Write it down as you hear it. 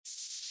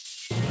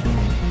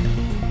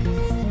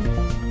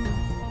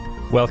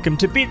Welcome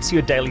to Bits,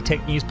 your daily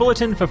tech news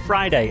bulletin for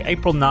Friday,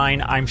 April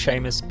 9. I'm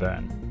Seamus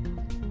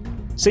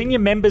Byrne. Senior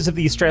members of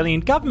the Australian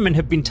government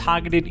have been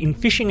targeted in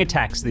phishing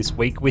attacks this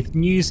week, with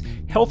News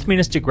Health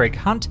Minister Greg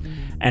Hunt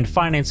and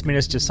Finance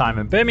Minister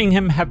Simon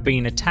Birmingham have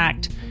been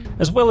attacked,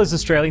 as well as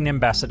Australian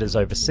ambassadors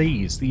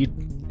overseas. The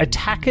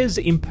attackers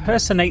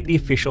impersonate the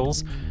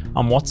officials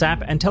on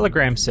WhatsApp and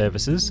Telegram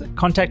services,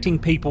 contacting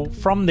people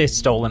from their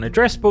stolen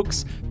address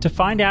books to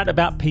find out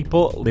about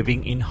people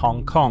living in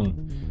Hong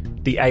Kong.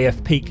 The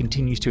AFP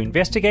continues to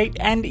investigate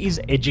and is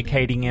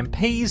educating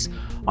MPs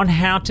on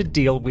how to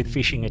deal with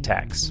phishing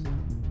attacks.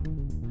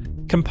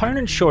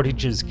 Component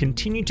shortages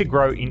continue to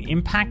grow in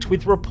impact,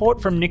 with report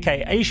from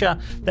Nikkei Asia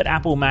that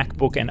Apple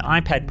MacBook and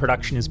iPad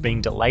production is being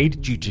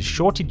delayed due to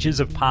shortages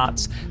of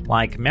parts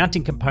like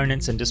mounting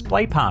components and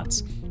display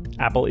parts.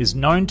 Apple is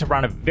known to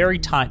run a very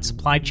tight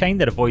supply chain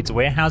that avoids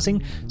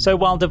warehousing, so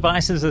while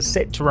devices are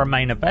set to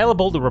remain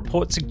available, the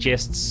report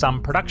suggests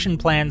some production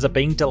plans are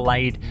being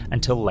delayed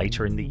until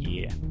later in the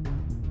year.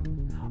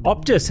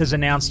 Optus has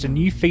announced a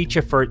new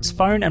feature for its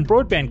phone and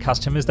broadband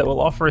customers that will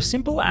offer a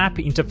simple app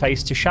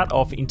interface to shut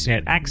off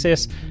internet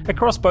access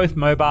across both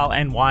mobile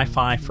and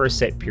Wi-Fi for a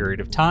set period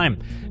of time.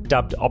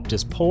 Dubbed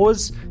Optus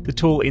Pause, the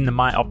tool in the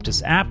My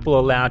Optus app will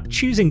allow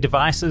choosing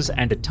devices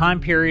and a time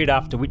period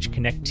after which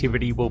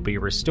connectivity will be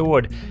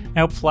restored. A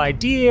helpful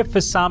idea for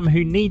some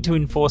who need to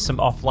enforce some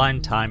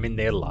offline time in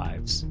their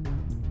lives.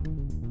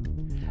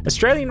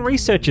 Australian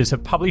researchers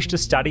have published a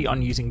study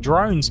on using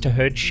drones to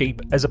herd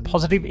sheep as a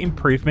positive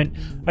improvement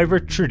over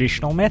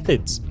traditional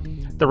methods.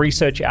 The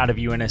research out of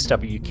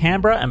UNSW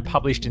Canberra and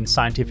published in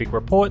Scientific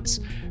Reports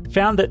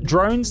found that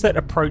drones that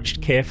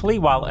approached carefully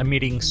while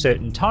emitting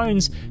certain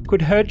tones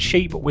could herd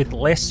sheep with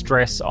less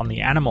stress on the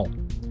animal.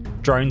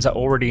 Drones are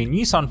already in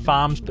use on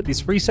farms, but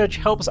this research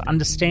helps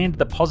understand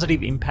the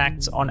positive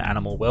impacts on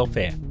animal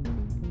welfare.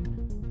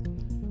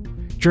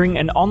 During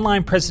an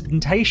online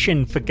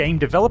presentation for Game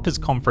Developers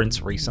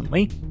Conference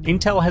recently,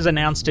 Intel has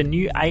announced a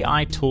new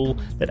AI tool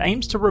that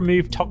aims to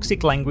remove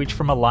toxic language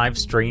from a live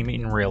stream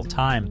in real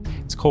time.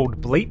 It's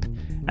called Bleep,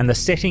 and the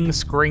settings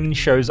screen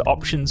shows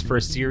options for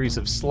a series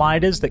of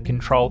sliders that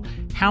control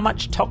how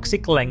much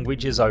toxic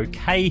language is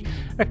okay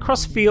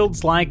across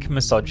fields like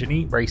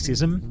misogyny,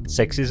 racism,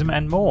 sexism,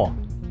 and more.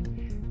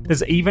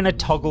 There's even a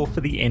toggle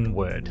for the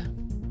N-word.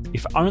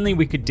 If only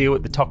we could deal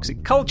with the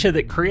toxic culture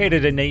that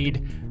created a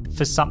need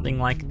for something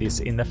like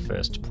this in the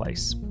first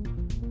place.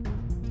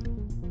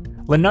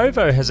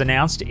 Lenovo has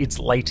announced its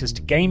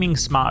latest gaming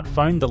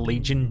smartphone, the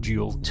Legion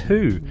Duel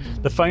 2.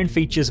 The phone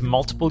features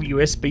multiple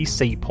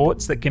USB-C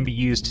ports that can be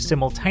used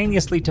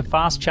simultaneously to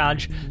fast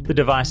charge the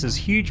device's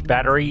huge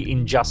battery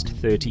in just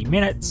 30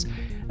 minutes,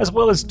 as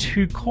well as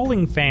 2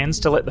 cooling fans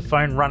to let the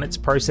phone run its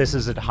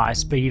processors at high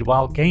speed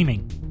while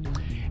gaming.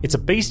 It's a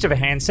beast of a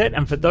handset,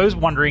 and for those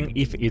wondering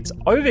if it's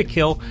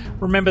overkill,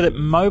 remember that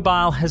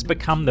mobile has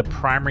become the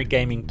primary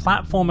gaming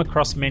platform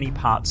across many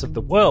parts of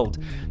the world.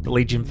 The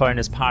Legion phone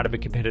is part of a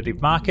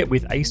competitive market,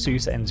 with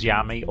Asus and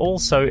Xiaomi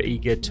also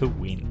eager to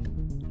win.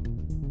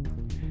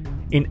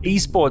 In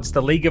esports,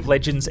 the League of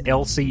Legends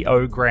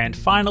LCO Grand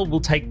Final will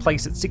take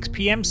place at 6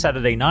 p.m.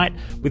 Saturday night,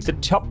 with the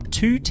top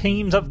 2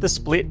 teams of the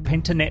split,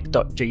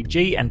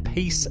 Pentanet.gg and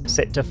Peace,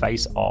 set to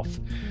face off.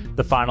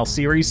 The final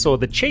series saw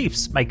the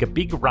Chiefs make a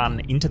big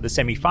run into the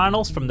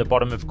semi-finals from the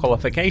bottom of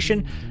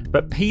qualification,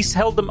 but Peace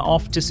held them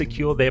off to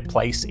secure their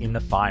place in the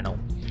final.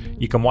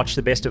 You can watch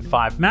the best of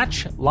 5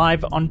 match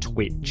live on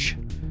Twitch.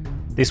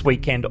 This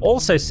weekend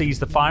also sees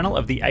the final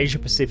of the Asia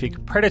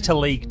Pacific Predator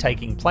League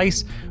taking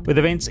place, with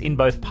events in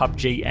both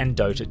PUBG and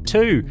Dota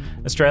 2.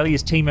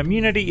 Australia's Team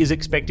Immunity is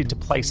expected to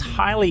place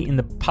highly in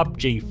the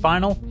PUBG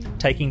final,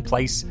 taking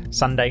place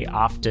Sunday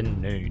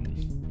afternoon.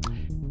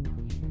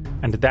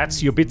 And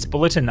that's your Bits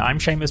Bulletin. I'm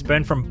Seamus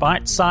Byrne from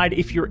Byteside.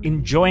 If you're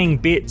enjoying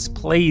Bits,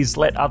 please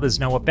let others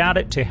know about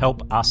it to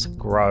help us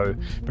grow.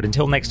 But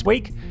until next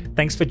week,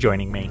 thanks for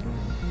joining me.